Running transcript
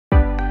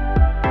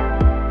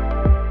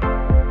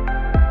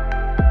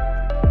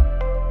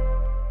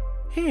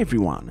Hey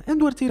everyone,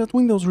 Edward here at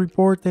Windows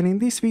Report, and in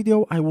this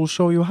video I will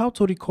show you how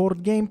to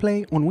record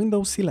gameplay on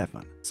Windows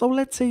 11. So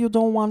let's say you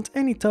don't want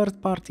any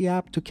third-party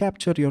app to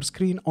capture your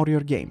screen or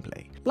your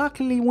gameplay.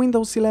 Luckily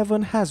Windows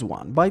 11 has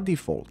one by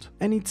default,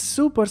 and it's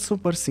super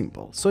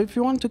simple. So if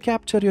you want to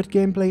capture your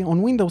gameplay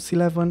on Windows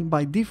 11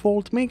 by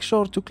default, make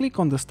sure to click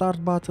on the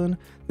Start button,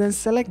 then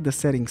select the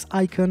settings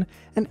icon,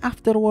 and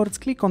afterwards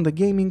click on the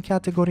gaming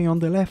category on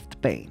the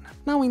left pane.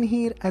 Now in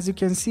here, as you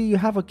can see, you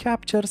have a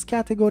captures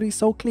category,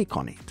 so click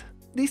on it.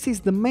 This is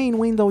the main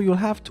window you'll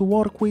have to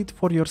work with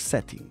for your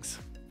settings.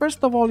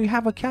 First of all, you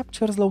have a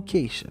captures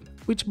location,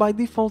 which by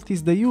default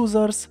is the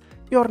users,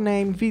 your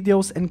name,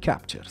 videos and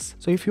captures.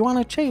 So if you want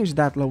to change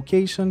that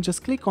location,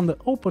 just click on the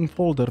Open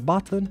Folder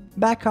button,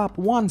 back up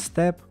one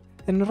step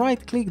and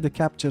right-click the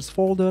captures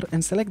folder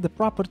and select the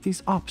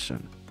Properties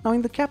option. Now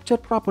in the Capture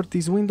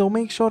Properties window,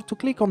 make sure to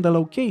click on the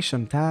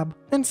Location tab,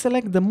 then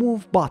select the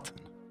Move button.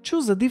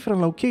 Choose a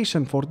different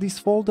location for this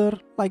folder,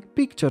 like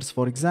Pictures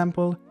for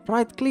example,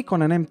 right-click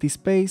on an empty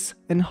space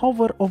and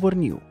hover over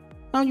New.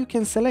 Now you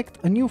can select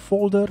a new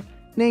folder,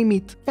 name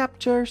it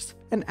Captures,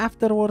 and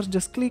afterwards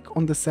just click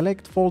on the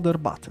Select Folder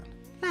button.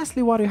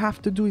 Lastly, what you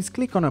have to do is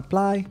click on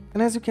Apply,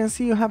 and as you can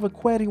see you have a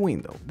query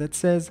window that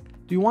says,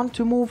 do you want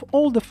to move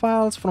all the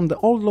files from the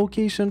old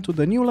location to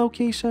the new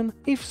location?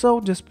 If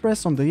so, just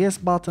press on the Yes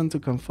button to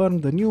confirm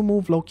the new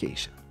move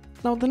location.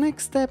 Now the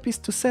next step is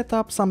to set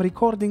up some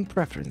recording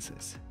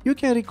preferences. You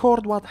can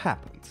record what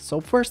happened. So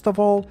first of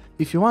all,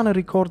 if you want to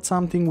record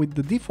something with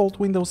the default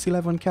Windows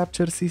 11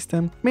 capture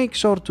system, make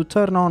sure to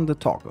turn on the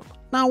toggle.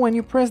 Now when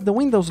you press the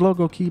Windows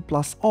logo key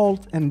plus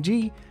Alt and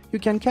G, you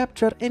can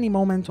capture any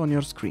moment on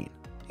your screen.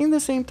 In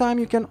the same time,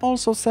 you can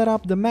also set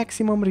up the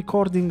maximum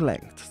recording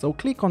length. So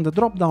click on the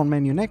drop-down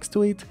menu next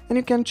to it and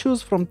you can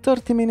choose from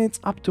 30 minutes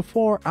up to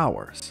 4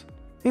 hours.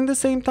 In the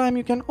same time,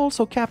 you can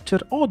also capture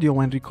audio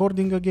when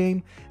recording a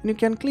game, and you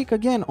can click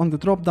again on the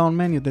drop-down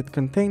menu that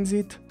contains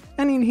it,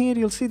 and in here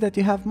you'll see that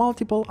you have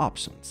multiple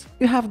options.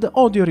 You have the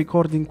audio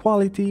recording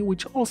quality,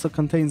 which also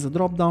contains a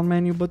drop-down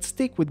menu, but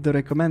stick with the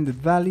recommended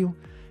value.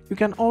 You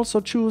can also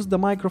choose the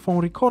microphone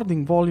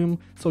recording volume,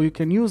 so you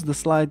can use the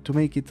slide to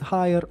make it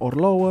higher or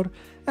lower,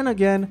 and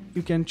again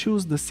you can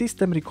choose the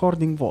system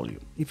recording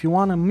volume, if you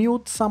want to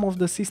mute some of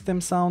the system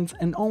sounds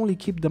and only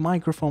keep the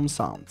microphone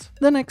sounds.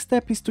 The next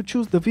step is to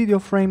choose the video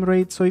frame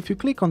rate, so if you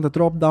click on the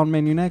drop down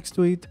menu next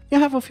to it, you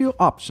have a few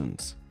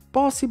options,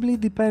 possibly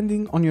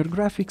depending on your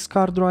graphics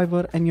card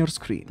driver and your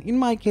screen. In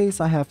my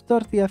case I have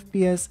 30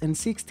 FPS and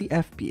 60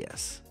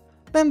 FPS.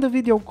 Then the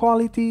video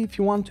quality, if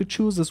you want to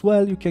choose as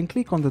well, you can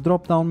click on the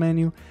drop-down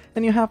menu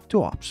and you have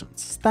two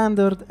options,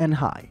 standard and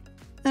high.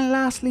 And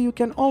lastly, you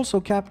can also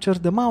capture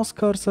the mouse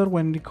cursor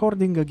when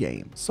recording a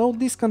game, so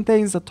this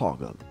contains a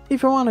toggle.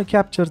 If you want to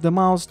capture the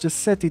mouse, just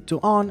set it to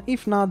on,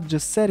 if not,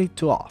 just set it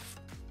to off.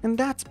 And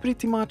that's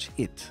pretty much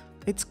it.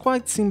 It's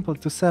quite simple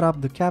to set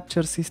up the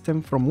capture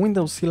system from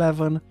Windows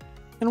 11,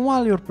 and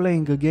while you're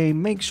playing a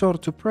game, make sure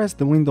to press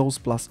the Windows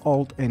plus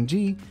Alt and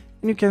G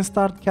and you can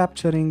start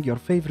capturing your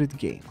favorite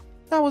game.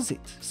 That was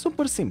it.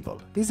 Super simple,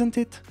 isn't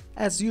it?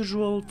 As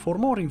usual, for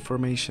more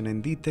information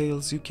and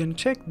details, you can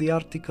check the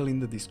article in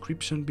the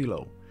description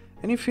below.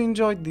 And if you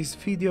enjoyed this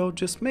video,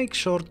 just make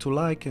sure to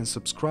like and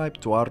subscribe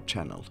to our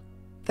channel.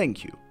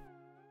 Thank you.